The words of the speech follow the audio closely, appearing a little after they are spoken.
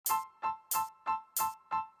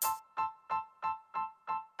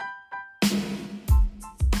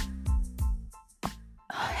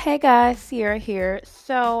Hey guys, Sierra here.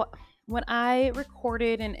 So, when I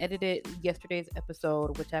recorded and edited yesterday's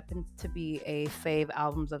episode, which happened to be a fave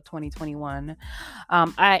albums of 2021,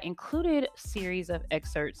 I included a series of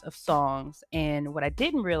excerpts of songs. And what I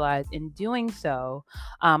didn't realize in doing so,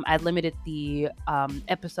 I limited the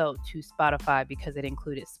episode to Spotify because it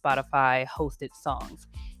included Spotify hosted songs.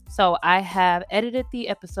 So, I have edited the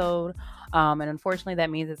episode, and unfortunately, that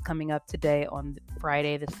means it's coming up today on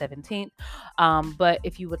Friday, the 17th. But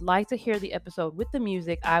if you would like to hear the episode with the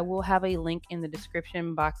music, I will have a link in the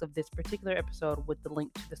description box of this particular episode with the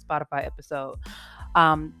link to the Spotify episode.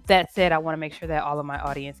 That said, I want to make sure that all of my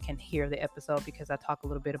audience can hear the episode because I talk a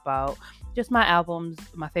little bit about just my albums,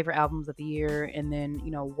 my favorite albums of the year, and then,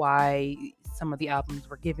 why some of the albums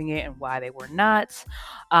were giving it and why they were not.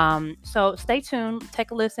 So stay tuned,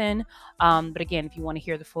 take a listen. But again, if you want to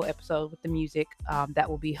hear the full episode with the music, that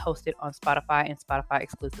will be hosted on Spotify and Spotify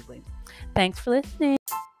exclusively. Thanks for listening.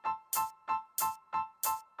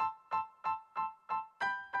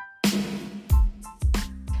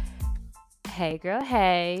 Hey, girl.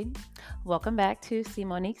 Hey. Welcome back to C.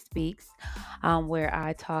 Monique Speaks, where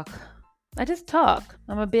I just talk.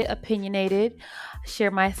 I'm a bit opinionated,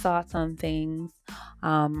 share my thoughts on things.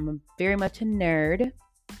 I'm very much a nerd.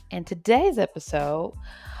 And today's episode,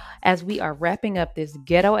 as we are wrapping up this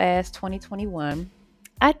ghetto ass 2021,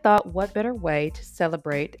 I thought what better way to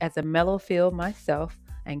celebrate as a mellophile myself,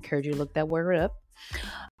 I encourage you to look that word up,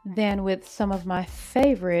 than with some of my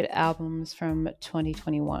favorite albums from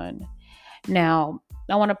 2021. Now,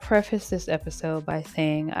 I want to preface this episode by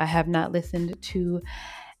saying I have not listened to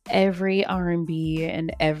every R&B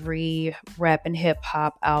and every rap and hip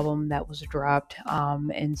hop album that was dropped.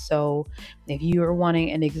 And so if you are wanting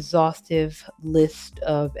an exhaustive list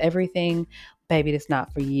of everything, baby, that's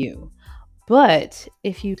not for you. But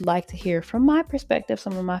if you'd like to hear from my perspective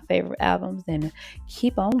some of my favorite albums, then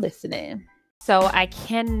keep on listening. So I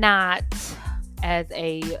cannot, as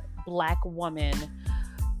a Black woman,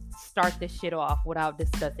 start this shit off without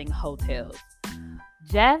discussing Hotels.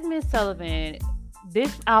 Jazmine Sullivan,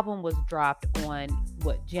 this album was dropped on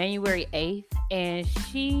January 8th, and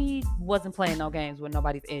she wasn't playing no games with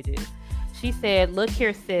nobody's edges. She said, "Look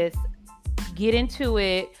here, sis, get into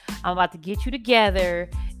it. I'm about to get you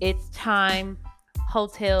together. It's time.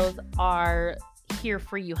 Hotels are here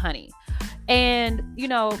for you, honey." And,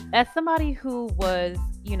 as somebody who was,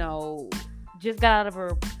 just got out of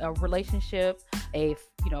a relationship, a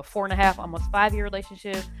 4.5, almost 5-year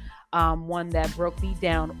relationship, one that broke me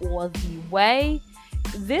down all the way.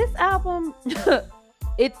 This album,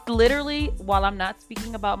 it's literally, while I'm not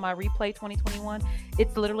speaking about my replay 2021,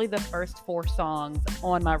 it's literally the first 4 songs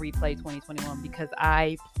on my replay 2021 because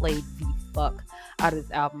I played the fuck out of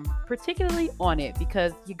this album, particularly on it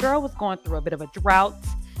because your girl was going through a bit of a drought,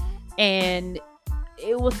 and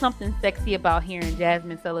it was something sexy about hearing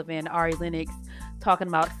Jazmine Sullivan, Ari Lennox talking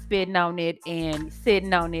about spitting on it and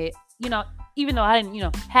sitting on it, even though I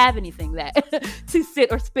didn't, have anything that to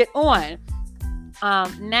sit or spit on.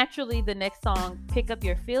 Naturally, the next song, Pick Up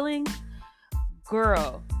Your Feelings,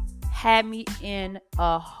 girl, had me in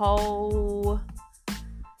a whole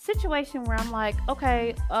situation where I'm like,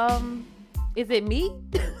 okay, is it me?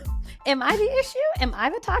 Am I the issue? Am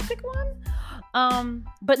I the toxic one?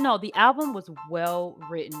 But no, the album was well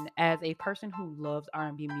written. As a person who loves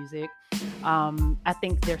R&B music, I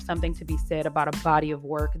think there's something to be said about a body of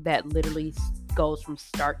work that literally goes from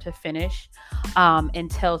start to finish,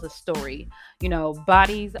 and tells a story.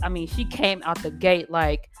 Bodies, she came out the gate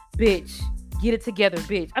like, bitch, get it together,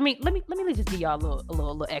 bitch. Let me just give y'all a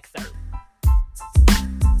little excerpt.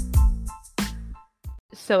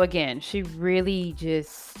 So again, she really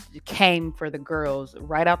just came for the girls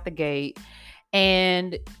right out the gate.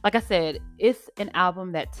 And like I said, it's an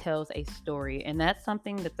album that tells a story. And that's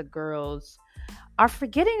something that the girls are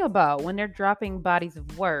forgetting about when they're dropping bodies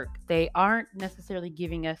of work. They aren't necessarily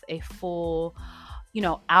giving us a full,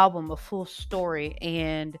 album, a full story.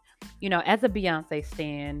 And, as a Beyonce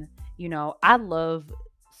stan, I love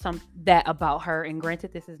that about her. And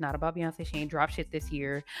granted, this is not about Beyonce. She ain't dropped shit this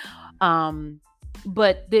year.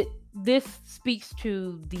 But this speaks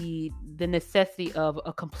to the necessity of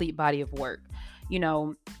a complete body of work.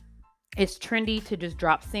 It's trendy to just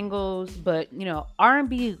drop singles, but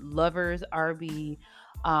R&B lovers, R&B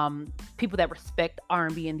people that respect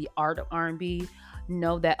R&B and the art of R&B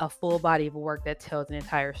know that a full body of work that tells an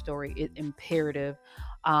entire story is imperative,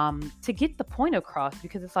 to get the point across.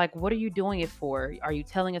 Because it's like, what are you doing it for? Are you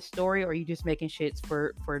telling a story, or are you just making shits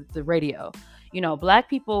for the radio? Black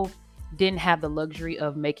people didn't have the luxury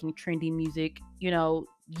of making trendy music.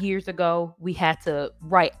 years ago we had to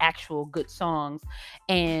write actual good songs.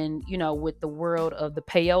 And with the world of the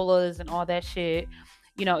payolas and all that shit,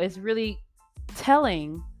 it's really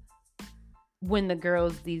telling when the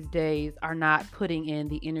girls these days are not putting in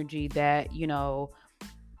the energy that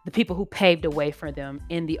the people who paved the way for them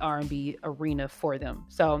in the R&B arena for them.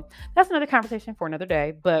 So that's another conversation for another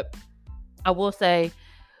day. But I will say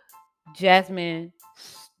Jasmine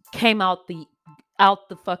came out the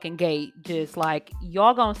fucking gate just like,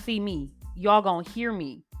 y'all gonna see me, y'all gonna hear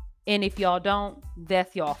me, and if y'all don't,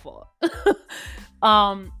 that's y'all fault.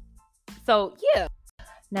 um so yeah.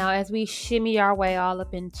 Now, as we shimmy our way all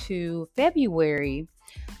up into February,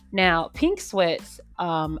 now Pink Sweats,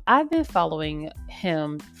 I've been following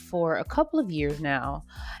him for a couple of years now,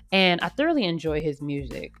 and I thoroughly enjoy his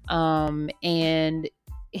music. And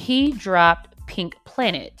he dropped Pink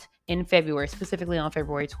Planet in February, specifically on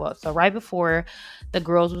February 12th. So right before the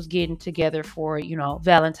girls was getting together for,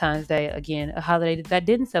 Valentine's Day, again, a holiday that I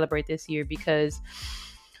didn't celebrate this year because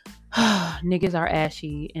niggas are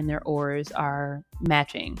ashy and their auras are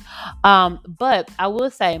matching. But I will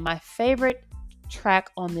say my favorite track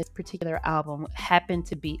on this particular album happened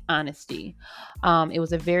to be Honesty. It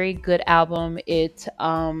was a very good album. It's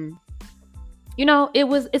a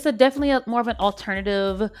definitely more of an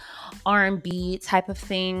alternative R&B type of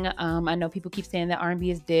thing. I know people keep saying that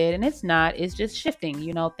R&B is dead, and it's not. It's just shifting.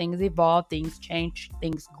 Things evolve, things change,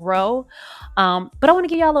 things grow. But I want to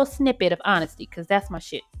give y'all a little snippet of Honesty because that's my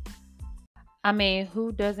shit. I mean,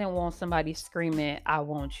 who doesn't want somebody screaming, I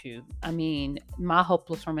want you? I mean, my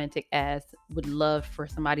hopeless romantic ass would love for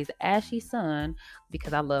somebody's ashy son,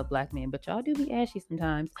 because I love black men, but y'all do be ashy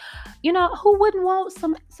sometimes. Who wouldn't want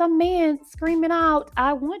some man screaming out,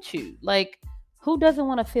 I want you? Like, who doesn't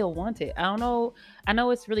want to feel wanted? I don't know. I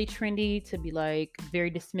know it's really trendy to be like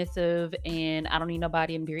very dismissive and I don't need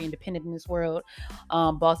nobody and very independent in this world.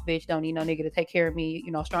 Boss bitch, don't need no nigga to take care of me,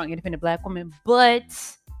 strong, independent black woman. But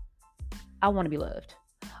I want to be loved.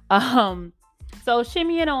 So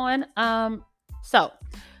shimmying on. So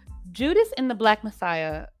Judas and the Black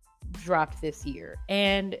Messiah dropped this year,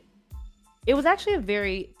 and it was actually a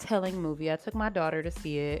very telling movie. I took my daughter to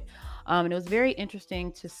see it, and it was very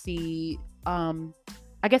interesting to see.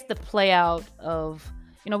 I guess the play out of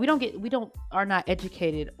are not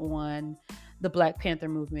educated on the Black Panther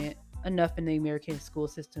movement enough in the American school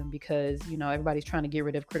system because everybody's trying to get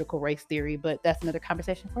rid of critical race theory, but that's another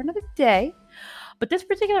conversation for another day. But this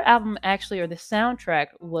particular album actually, or the soundtrack,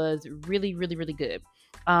 was really, really, really good.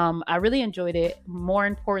 I really enjoyed it. More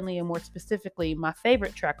importantly and more specifically, my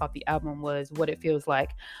favorite track off the album was What It Feels Like,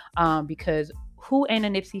 because who ain't a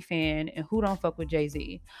Nipsey fan and who don't fuck with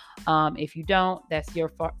Jay-Z? If you don't, that's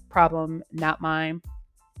your problem, not mine.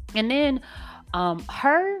 And then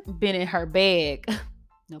her been in her bag,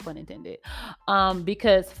 no pun intended,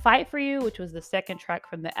 because Fight For You, which was the second track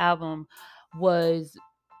from the album, was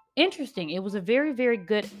interesting. It was a very, very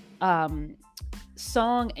good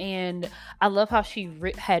song, and I love how she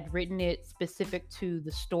had written it specific to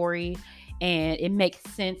the story, and it makes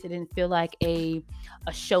sense. It didn't feel like a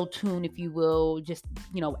show tune, if you will, just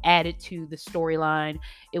added to the storyline.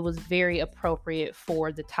 It was very appropriate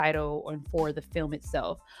for the title and for the film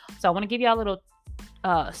itself. So I want to give you a little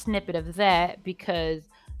snippet of that because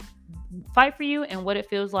Fight For You and What It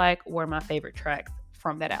Feels Like were my favorite tracks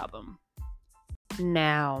from that album.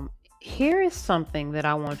 Now, here is something that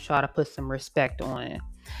I want y'all to put some respect on.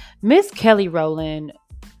 Miss Kelly Rowland,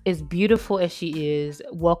 as beautiful as she is,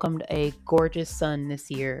 welcomed a gorgeous son this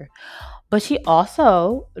year. But she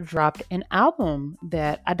also dropped an album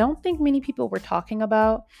that I don't think many people were talking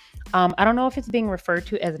about. I don't know if it's being referred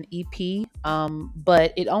to as an EP,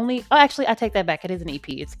 but it only... Oh, actually, I take that back. It is an EP.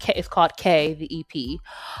 It's called K, the EP.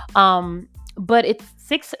 But it's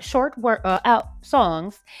 6 short out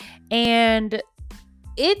songs, and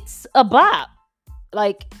it's a bop.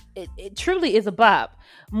 Like, it truly is a bop.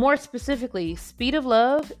 More specifically, Speed of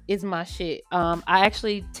Love is my shit. I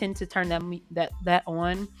actually tend to turn that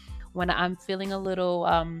on when I'm feeling a little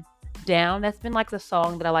down. That's been like the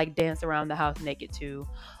song that I like dance around the house naked to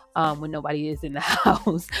when nobody is in the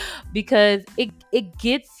house because it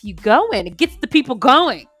gets you going. It gets the people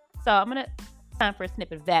going. So time for a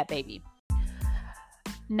snippet of that, baby.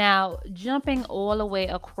 Now, jumping all the way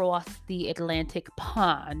across the Atlantic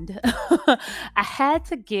pond, I had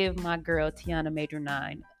to give my girl Tiana Major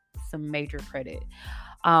 9 some major credit.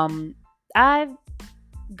 I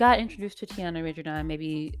got introduced to Tiana Major 9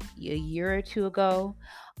 maybe a year or two ago,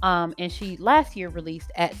 and she last year released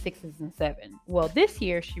At Sixes and Seven. Well, this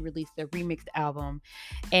year she released a remixed album,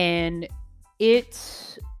 and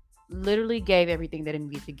it literally gave everything that it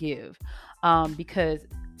needed to give, because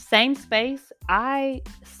Same Space.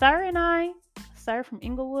 Sir from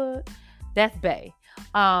Inglewood, that's Bay.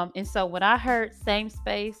 And so when I heard Same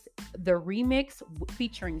Space, the remix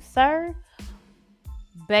featuring Sir,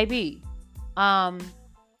 baby, um,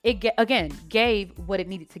 again gave what it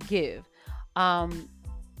needed to give. Um,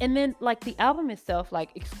 and then like the album itself, like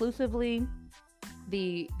exclusively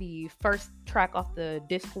the first track off the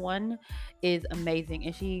disc one is amazing,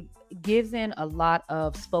 and she gives in a lot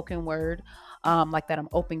of spoken word, like that I'm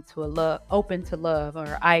open to love,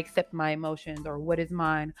 or I accept my emotions, or what is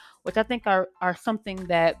mine, which I think are something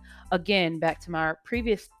that, again, back to my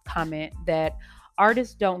previous comment, that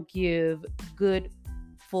artists don't give good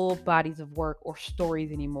full bodies of work or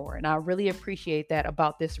stories anymore, and I really appreciate that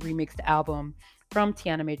about this remixed album from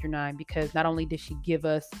Tiana Major 9, because not only did she give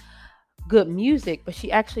us good music, but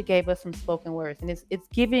she actually gave us some spoken words, and it's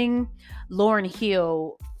giving Lauryn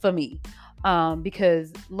Hill for me,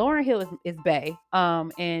 because Lauryn Hill is Bay,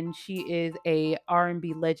 and she is a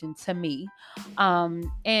R&B legend to me,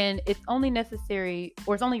 and it's only necessary,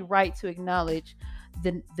 or it's only right, to acknowledge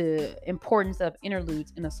the importance of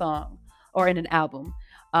interludes in a song or in an album,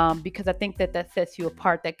 because I think that that sets you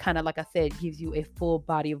apart. That kind of, like I said, gives you a full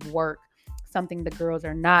body of work, something the girls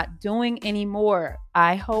are not doing anymore.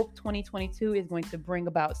 I hope 2022 is going to bring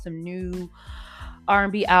about some new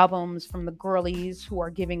R&B albums from the girlies who are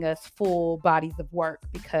giving us full bodies of work,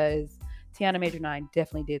 because Tiana Major 9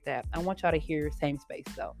 definitely did that. I want y'all to hear Same Space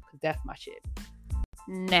though, because that's my shit.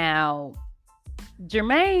 Now,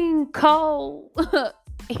 Jermaine Cole,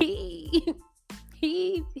 he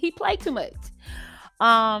he played too much.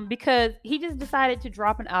 Because he just decided to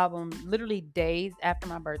drop an album literally days after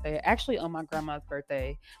my birthday, actually on my grandma's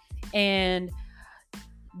birthday. And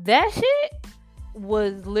that shit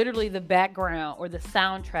was literally the background or the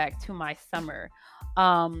soundtrack to my summer.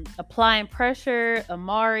 Applying Pressure,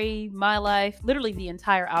 Amari, My Life, literally the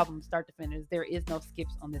entire album, start to finish. There is no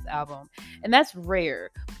skips on this album. And that's rare.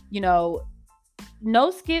 You know, no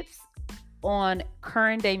skips on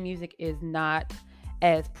current day music is not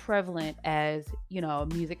as prevalent as,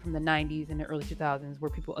 music from the 90s and the early 2000s, where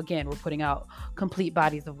people, again, were putting out complete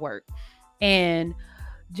bodies of work. And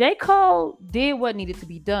J. Cole did what needed to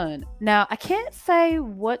be done. Now, I can't say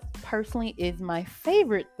what personally is my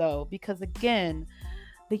favorite though, because again,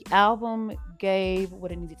 the album gave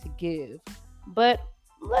what it needed to give. But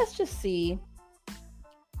let's just see.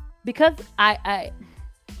 Because I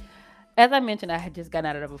as I mentioned, I had just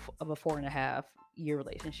gotten out of a 4.5 year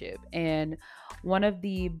relationship, and one of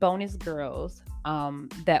the bonus girls,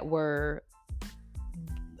 that were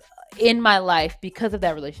in my life because of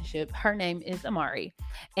that relationship, her name is Amari.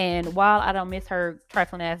 And while I don't miss her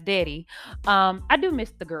trifling ass daddy, I do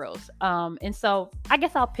miss the girls. And so I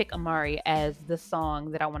guess I'll pick Amari as the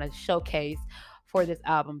song that I want to showcase for this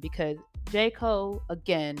album, because J. Cole,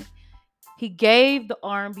 again, he gave the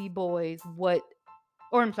R&B boys what,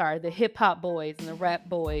 or I'm sorry, the hip hop boys and the rap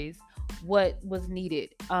boys what was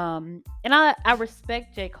needed. And I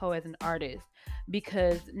respect J. Cole as an artist,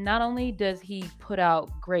 because not only does he put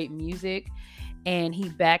out great music and he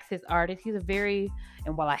backs his artists,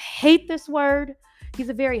 and while I hate this word, he's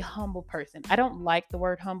a very humble person. I don't like the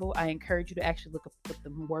word humble. I encourage you to actually look up what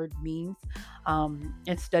the word means,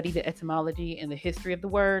 and study the etymology and the history of the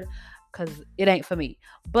word, because it ain't for me.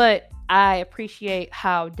 But I appreciate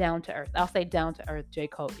how down to earth, I'll say down to earth, J.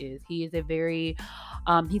 Cole is. He is a very,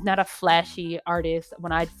 he's not a flashy artist.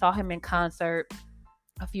 When I saw him in concert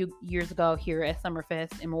a few years ago here at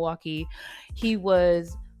Summerfest in Milwaukee, he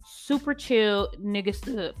was super chill. Nigga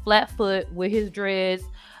stood flat foot with his dreads.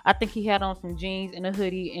 I think he had on some jeans and a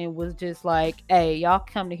hoodie and was just like, hey, y'all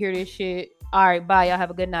come to hear this shit. All right, bye. Y'all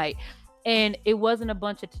have a good night. And it wasn't a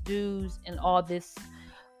bunch of to-dos and all this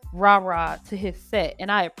rah-rah to his set.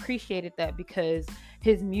 And I appreciated that, because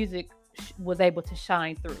his music was able to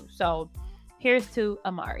shine through. So here's to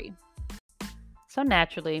Amari. So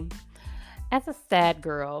naturally, as a sad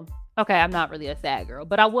girl, okay, I'm not really a sad girl,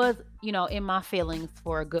 but I was, in my feelings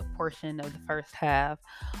for a good portion of the first half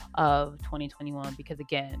of 2021, because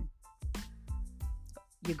again,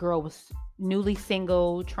 your girl was newly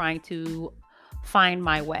single, trying to find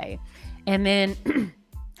my way. And then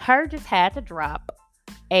her just had to drop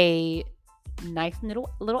a nice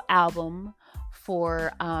little album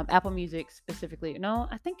for Apple Music specifically. No,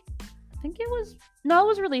 I think it was, no, it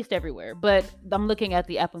was released everywhere, but I'm looking at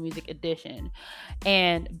the Apple Music edition.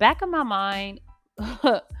 And back of my mind,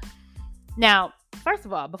 now, first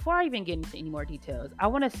of all, before I even get into any more details, I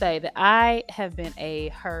want to say that I have been a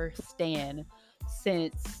her stan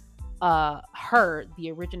since her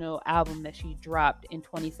the original album that she dropped in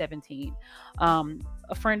 2017.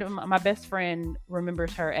 A friend of my best friend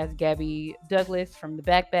remembers her as Gabby Douglas from the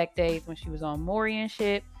back days when she was on Maury and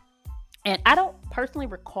shit. And I don't personally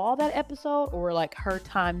recall that episode or like her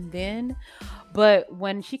time then, but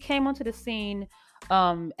when she came onto the scene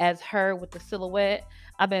as her with the silhouette,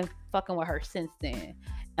 I've been fucking with her since then.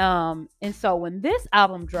 And so when this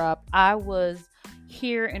album dropped, I was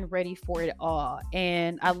here and ready for it all.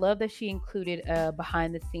 And I love that she included a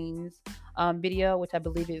behind the scenes video, which I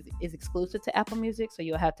believe is exclusive to Apple Music. So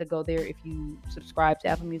you'll have to go there if you subscribe to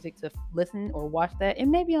Apple Music to listen or watch that. And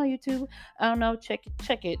maybe on YouTube. I don't know. Check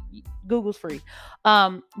it. Google's free.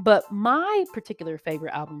 But my particular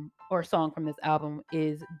favorite album or song from this album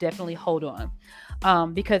is definitely Hold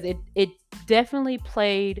On. Because it definitely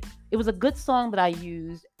played. It was a good song that I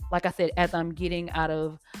used, like I said, as I'm getting out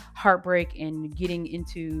of heartbreak and getting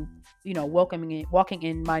into, walking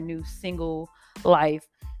in my new single life.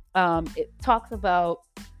 It talks about,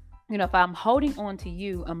 if I'm holding on to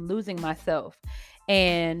you, I'm losing myself.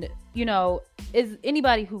 And, is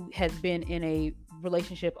anybody who has been in a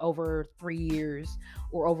relationship over 3 years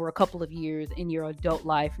or over a couple of years in your adult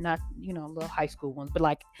life, not, little high school ones, but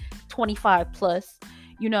like 25 plus,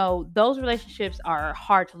 those relationships are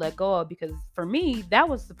hard to let go of, because for me, that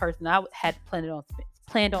was the person I had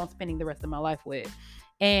planned on spending the rest of my life with.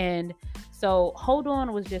 And so Hold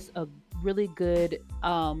On was just a really good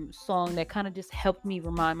song that kind of just helped me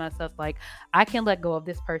remind myself, like, I can let go of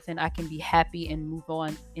this person. I can be happy and move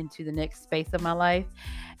on into the next space of my life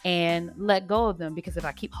and let go of them, because if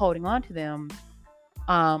I keep holding on to them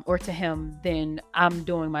or to him, then I'm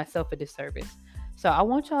doing myself a disservice. So I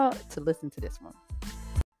want y'all to listen to this one.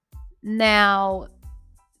 Now,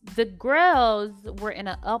 the girls were in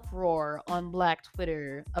an uproar on Black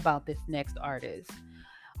Twitter about this next artist,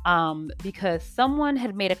 because someone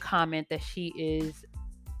had made a comment that she is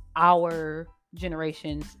our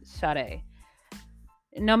generation's Sade.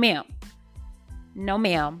 No, ma'am. No,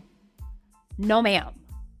 ma'am. No, ma'am.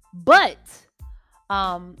 But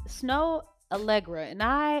Snoh Aalegra, and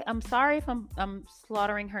I'm sorry if I'm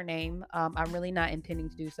slaughtering her name. I'm really not intending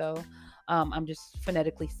to do so. I'm just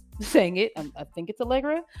phonetically saying it. I think it's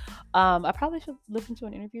Allegra. I probably should listen to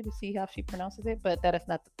an interview to see how she pronounces it, but that is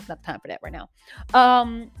not time for that right now.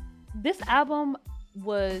 This album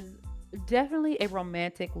was definitely a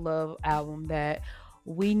romantic love album that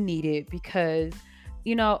we needed, because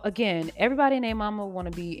again, everybody and their mama want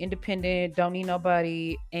to be independent, don't need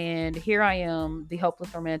nobody, and here I am, the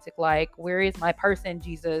hopeless romantic, like, where is my person,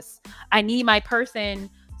 Jesus? I need my person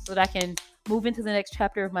so that I can move into the next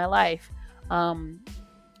chapter of my life.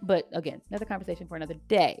 But again, another conversation for another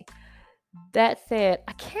day. That said,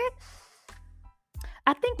 I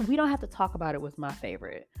think We Don't Have to Talk About It was my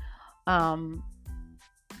favorite.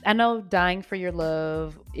 I know Dying for Your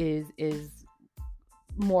Love is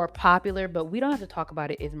more popular, but We Don't Have to Talk About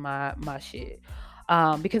It is my shit.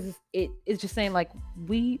 Because it's just saying, like,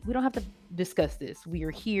 we don't have to discuss this. We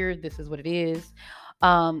are here. This is what it is.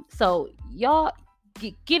 So y'all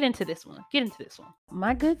get into this one.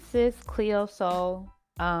 My good sis Cleo Sol,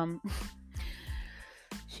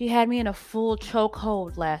 she had me in a full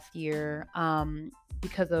chokehold last year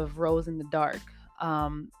because of Rose in the Dark.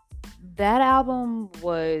 That album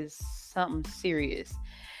was something serious.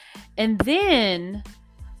 And then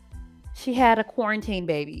she had a quarantine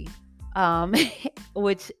baby,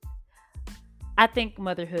 which I think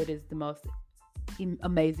motherhood is the most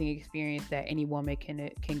amazing experience that any woman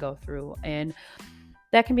can go through. And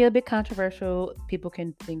that can be a bit controversial. People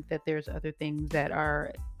can think that there's other things that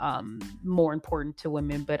are more important to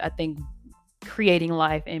women, but I think creating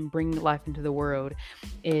life and bringing life into the world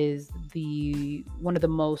is one of the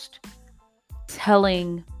most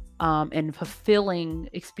telling and fulfilling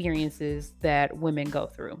experiences that women go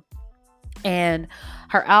through. And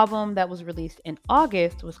her album that was released in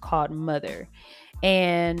August was called Mother.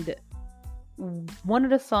 And one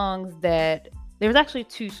of the songs there's actually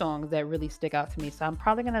two songs that really stick out to me, so I'm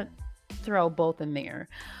probably going to throw both in there.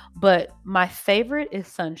 But my favorite is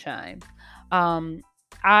Sunshine.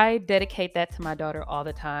 I dedicate that to my daughter all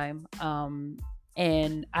the time.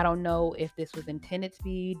 And I don't know if this was intended to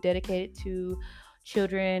be dedicated to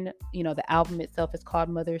children. The album itself is called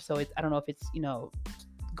Mother, so I don't know if it's,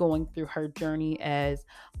 going through her journey as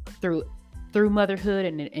through motherhood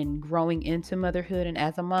and growing into motherhood and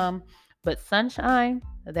as a mom. But Sunshine,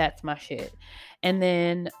 that's my shit. And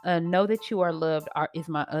then Know That You Are Loved is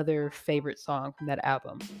my other favorite song from that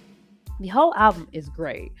album. The whole album is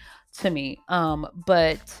great to me. And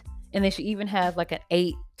then she even has like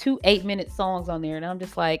two 8-minute songs on there. And I'm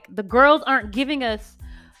just like, the girls aren't giving us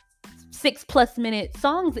 6+ minute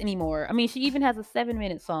songs anymore. I mean, she even has a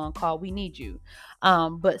 7-minute song called We Need You.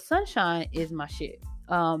 But Sunshine is my shit.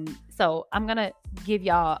 So I'm gonna give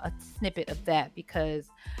y'all a snippet of that, because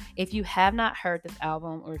if you have not heard this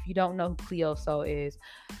album, or if you don't know who Cleo Sol is,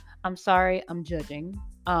 I'm sorry, I'm judging.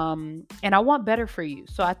 And I want better for you.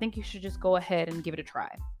 So I think you should just go ahead and give it a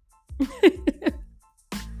try.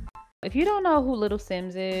 If you don't know who Little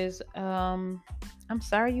Sims is, I'm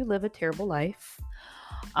sorry you live a terrible life.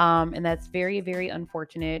 And that's very, very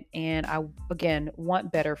unfortunate. And I, again,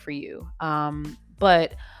 want better for you.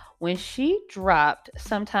 But when she dropped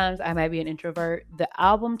Sometimes I Might Be an Introvert, the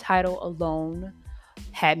album title alone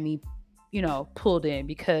had me, pulled in,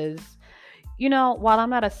 because, while I'm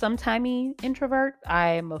not a sometimey introvert, I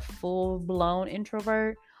am a full blown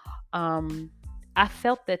introvert. Um, I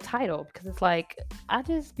felt the title, because it's like I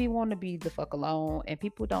just be wanting to be the fuck alone, and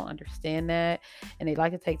people don't understand that, and they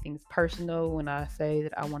like to take things personal when I say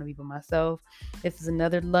that I want to be by myself. This is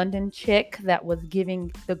another London chick that was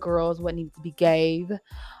giving the girls what needs to be gave,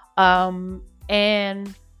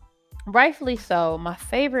 and rightfully so. My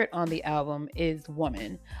favorite on the album is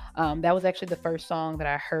Woman. That was actually the first song that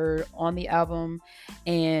I heard on the album,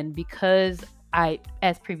 and because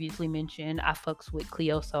as previously mentioned, I fucks with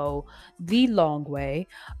Cleo Sol the long way.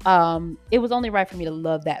 It was only right for me to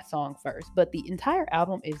love that song first, but the entire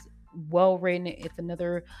album is well written. It's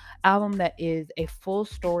another album that is a full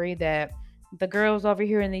story that the girls over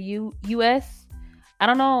here in the US, I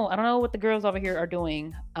don't know. I don't know what the girls over here are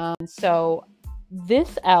doing. So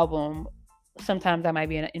this album, Sometimes I Might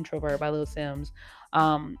Be an Introvert by Lil Sims,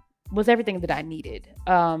 was everything that I needed.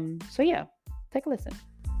 So yeah, take a listen.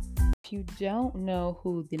 If you don't know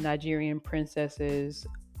who the Nigerian princesses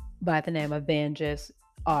by the name of Banjess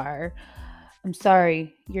are, I'm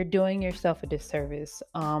sorry, you're doing yourself a disservice.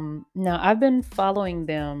 Now, I've been following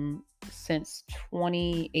them since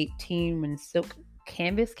 2018 when Silk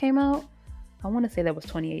Canvas came out. I want to say that was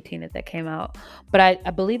 2018 that came out, but I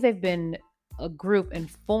believe they've been a group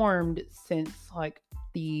and formed since like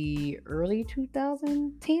the early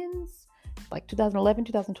 2010s, like 2011,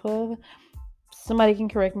 2012. Somebody can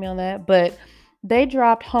correct me on that, but they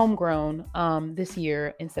dropped Homegrown this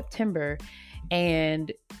year in September.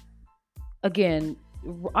 And again,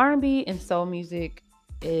 R&B and soul music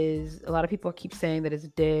is, a lot of people keep saying that it's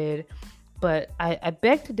dead, but I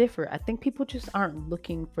beg to differ. I think people just aren't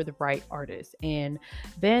looking for the right artist. And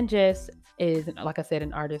Banjess is, like I said,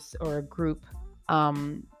 an artist or a group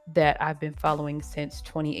that I've been following since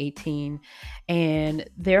 2018. And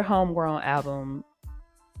their Homegrown album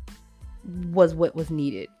was what was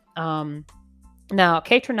needed. Now,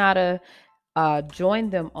 Kaytranada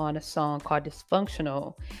joined them on a song called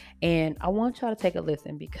Dysfunctional. And I want y'all to take a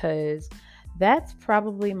listen, because that's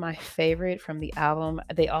probably my favorite from the album.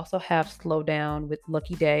 They also have Slow Down with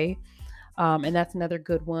Lucky Day. And that's another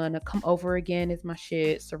good one. Come Over Again is my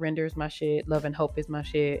shit. Surrender is my shit. Love and Hope is my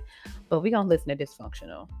shit. But we're going to listen to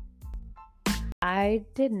Dysfunctional. I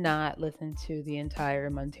did not listen to the entire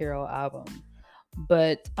Montero album,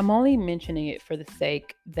 but I'm only mentioning it for the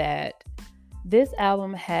sake that this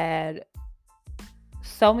album had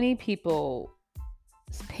so many people's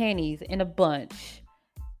panties in a bunch.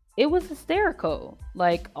 It was hysterical.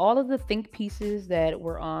 Like all of the think pieces that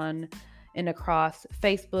were on and across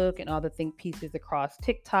Facebook, and all the think pieces across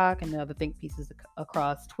TikTok, and the other think pieces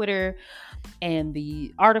across Twitter, and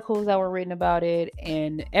the articles that were written about it,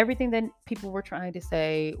 and everything that people were trying to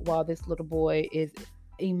say while this little boy is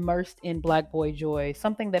immersed in Black boy joy,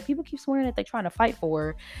 something that people keep swearing that they're trying to fight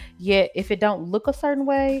for, yet if it don't look a certain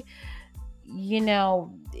way,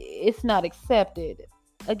 it's not accepted.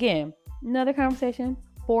 Again, another conversation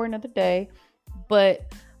for another day,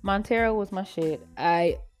 but Montero was my shit.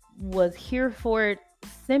 I was here for it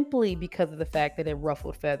simply because of the fact that it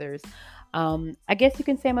ruffled feathers. I guess you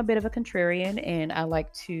can say I'm a bit of a contrarian, and I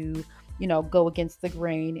like to, go against the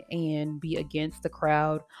grain and be against the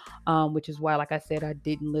crowd, which is why, like I said, I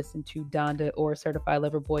didn't listen to Donda or Certified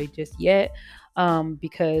Lover Boy just yet,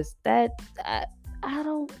 because I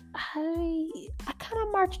kind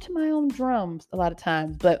of march to my own drums a lot of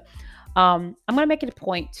times, but I'm gonna make it a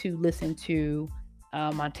point to listen to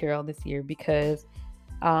Montero this year, because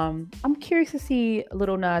I'm curious to see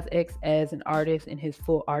Lil Nas X as an artist in his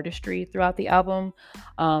full artistry throughout the album,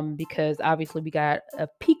 because obviously we got a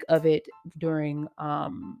peek of it during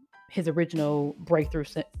his original breakthrough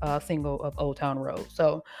single of Old Town Road.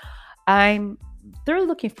 So I'm thoroughly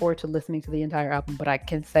looking forward to listening to the entire album, but I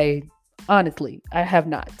can say honestly, I have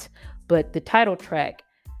not. But the title track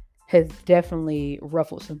has definitely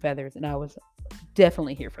ruffled some feathers, and I was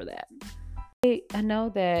definitely here for that. I know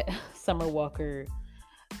that Summer Walker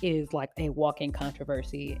is like a walking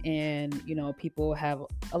controversy, and people have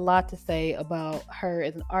a lot to say about her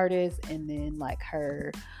as an artist, and then like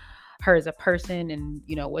her as a person, and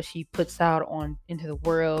what she puts out on into the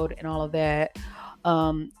world and all of that.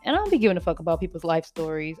 And I don't be giving a fuck about people's life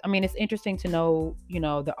stories. I mean, it's interesting to know,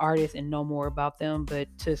 the artist and know more about them, but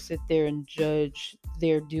to sit there and judge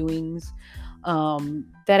their doings,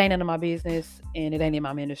 that ain't none of my business, and it ain't in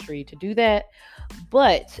my ministry to do that.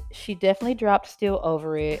 But she definitely dropped Still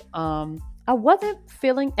Over It. I wasn't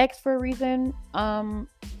feeling X for a reason,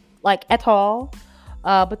 like at all.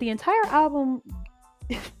 But the entire album,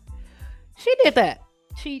 she did that.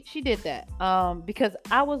 She did that. Because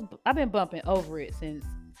I've been bumping Over It since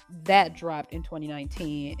that dropped in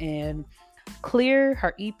 2019, and Clear,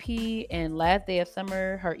 her EP, and Last Day of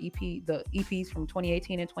Summer, her EP, the EPs from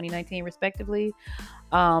 2018 and 2019 respectively.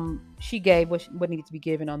 She gave what needed to be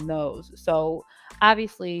given on those. So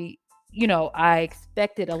obviously, I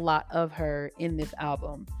expected a lot of her in this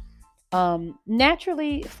album.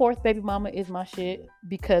 Naturally, Fourth Baby Mama is my shit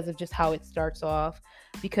because of just how it starts off.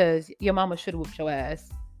 Because your mama should have whooped your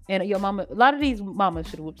ass, and your mama, a lot of these mamas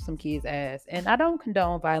should have whooped some kids' ass. And I don't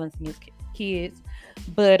condone violence against kids,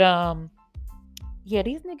 but yeah,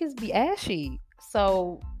 these niggas be ashy.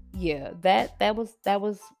 So yeah, that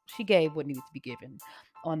was she gave what needed to be given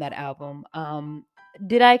on that album.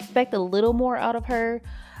 Did I expect a little more out of her?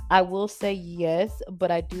 I will say yes,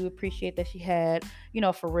 but I do appreciate that she had,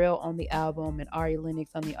 Pharrell on the album and Ari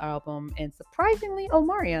Lennox on the album, and surprisingly,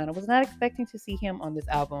 Omarion. I was not expecting to see him on this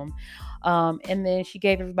album. And then she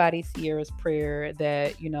gave everybody Sierra's Prayer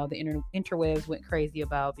that, the interwebs went crazy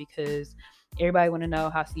about, because everybody want to know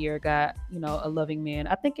how Sierra got, a loving man.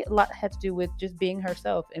 I think it a lot had to do with just being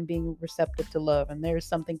herself and being receptive to love. And there's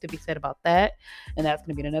something to be said about that. And that's going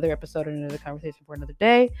to be in another episode and another conversation for another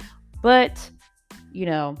day. But,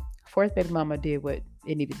 Fourth Baby Mama did what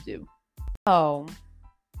it needed to do. Oh,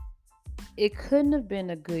 it couldn't have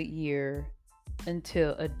been a good year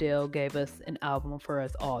until Adele gave us an album for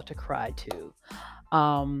us all to cry to.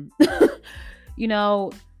 Um, you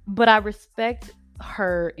know, but I respect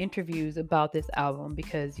her interviews about this album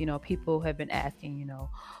because, people have been asking,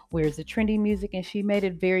 where's the trendy music? And she made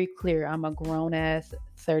it very clear, I'm a grown ass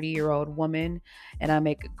 30-year-old woman and I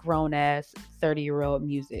make grown ass 30-year-old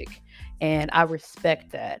music. And I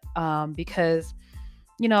respect that because,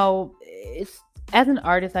 it's as an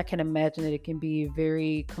artist, I can imagine that it can be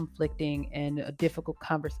very conflicting and a difficult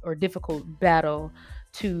difficult battle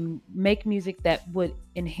to make music that would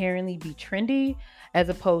inherently be trendy as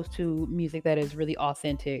opposed to music that is really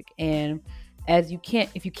authentic. And if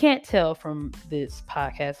you can't tell from this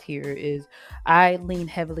podcast here, is I lean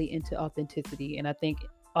heavily into authenticity, and I think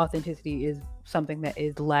authenticity is something that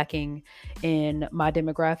is lacking in my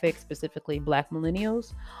demographic, specifically Black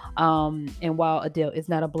millennials. And while Adele is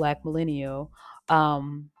not a Black millennial,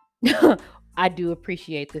 um, I do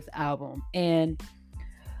appreciate this album. And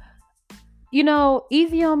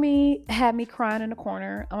Easy on Me had me crying in the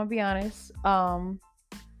corner. I'm gonna be honest.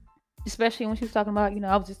 Especially when she was talking about,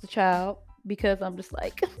 I was just a child, because I'm just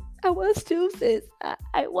like, I was too, sis.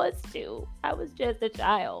 I was too. I was just a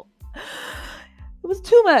child. It was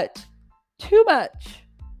too much. Too much.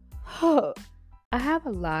 I have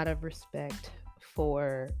a lot of respect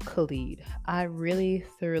for Khalid. I really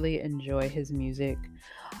thoroughly enjoy his music.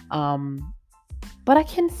 But I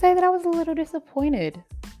can say that I was a little disappointed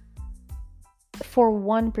for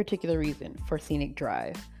one particular reason for Scenic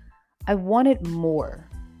Drive. I wanted more.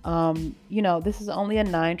 This is only a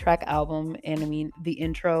 9-track album, and I mean the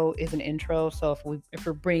intro is an intro. So if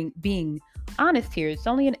we're being honest here, it's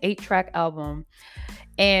only an 8-track album.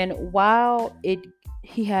 And while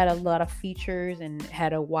he had a lot of features and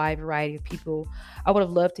had a wide variety of people, I would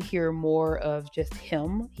have loved to hear more of just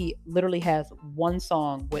him. He literally has one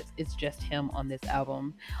song with it's just him on this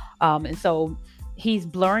album. And so he's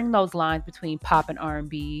blurring those lines between pop and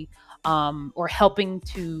R&B, or helping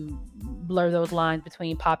to blur those lines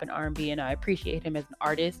between pop and R&B, and I appreciate him as an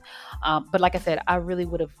artist. But like I said, I really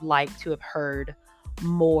would have liked to have heard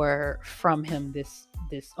more from him this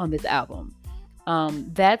on this album.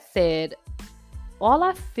 That said, All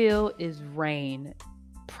I Feel Is Rain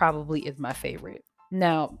probably is my favorite.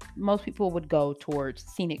 Now, most people would go towards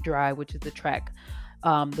Scenic Drive, which is the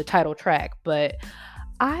title track, but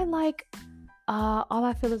I like All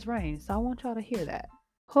I Feel Is Rain, so I want y'all to hear that.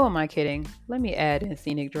 Who am I kidding? Let me add in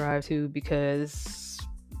Scenic Drive too, because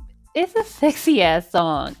it's a sexy ass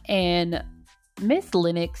song, and Miss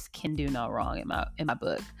Lennox can do no wrong in my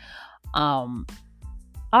book. Um,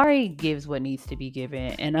 Ari gives what needs to be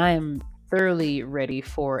given, and I am thoroughly ready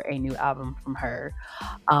for a new album from her.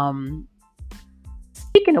 Um,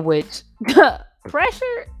 Speaking of which,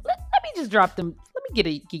 Pressure. Let me just drop them. Let me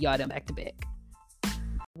get y'all them back to back.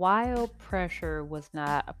 While Pressure was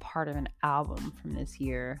not a part of an album from this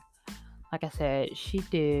year, like I said, she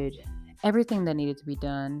did everything that needed to be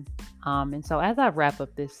done. And so as I wrap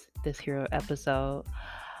up this hero episode,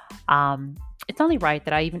 um, it's only right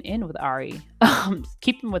that I even end with Ari.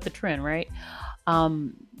 Keeping with the trend, right?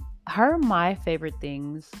 Um, her My Favorite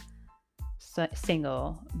Things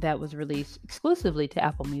single that was released exclusively to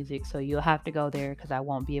Apple Music, so you'll have to go there because I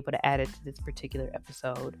won't be able to add it to this particular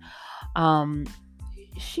episode. Um,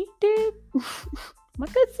 she did my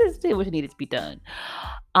good sis did what needed to be done.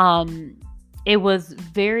 Um, it was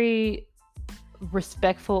very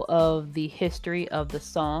respectful of the history of the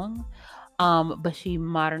song, but she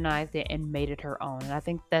modernized it and made it her own. And I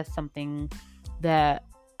think that's something that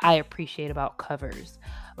I appreciate about covers.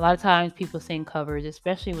 A lot of times people sing covers,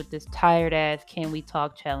 especially with this tired ass Can We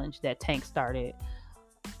Talk challenge that Tank started,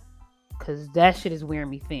 because that shit is wearing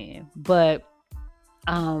me thin. But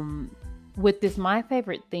with this My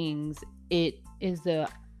Favorite Things, it is a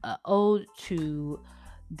ode to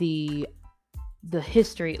the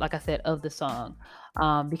history, like I said, of the song.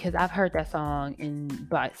 Because I've heard that song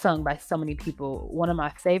sung by so many people. One of my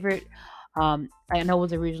favorite, I know,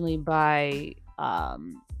 was originally by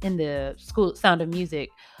in the school Sound of Music,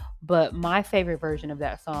 but my favorite version of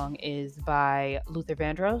that song is by Luther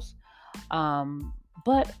Vandross.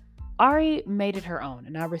 But Ari made it her own,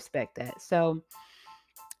 and I respect that. So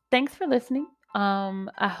thanks for listening.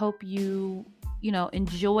 I hope you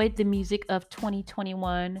enjoyed the music of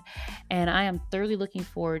 2021, and I am thoroughly looking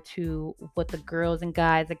forward to what the girls and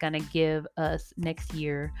guys are gonna give us next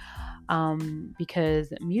year.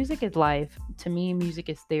 Because music is life. To me, music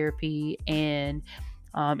is therapy, and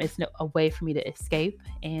it's a way for me to escape.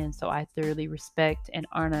 And so I thoroughly respect and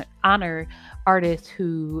honor artists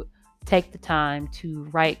who take the time to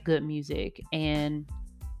write good music. And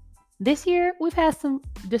this year, we've had some,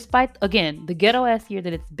 despite, again, the ghetto ass year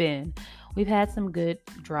that it's been, we've had some good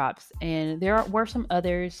drops. And were some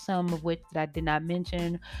others, some of which that I did not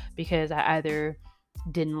mention because I either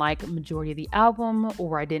didn't like a majority of the album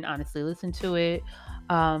or I didn't honestly listen to it.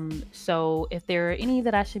 So if there are any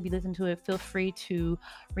that I should be listening to it, feel free to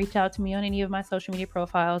reach out to me on any of my social media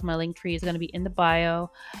profiles. My link tree is going to be in the bio,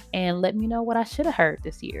 and let me know what I should have heard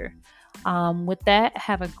this year. With that,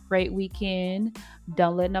 have a great weekend.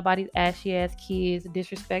 Don't let nobody's ashy ass kids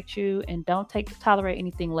disrespect you, and don't tolerate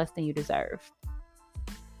anything less than you deserve.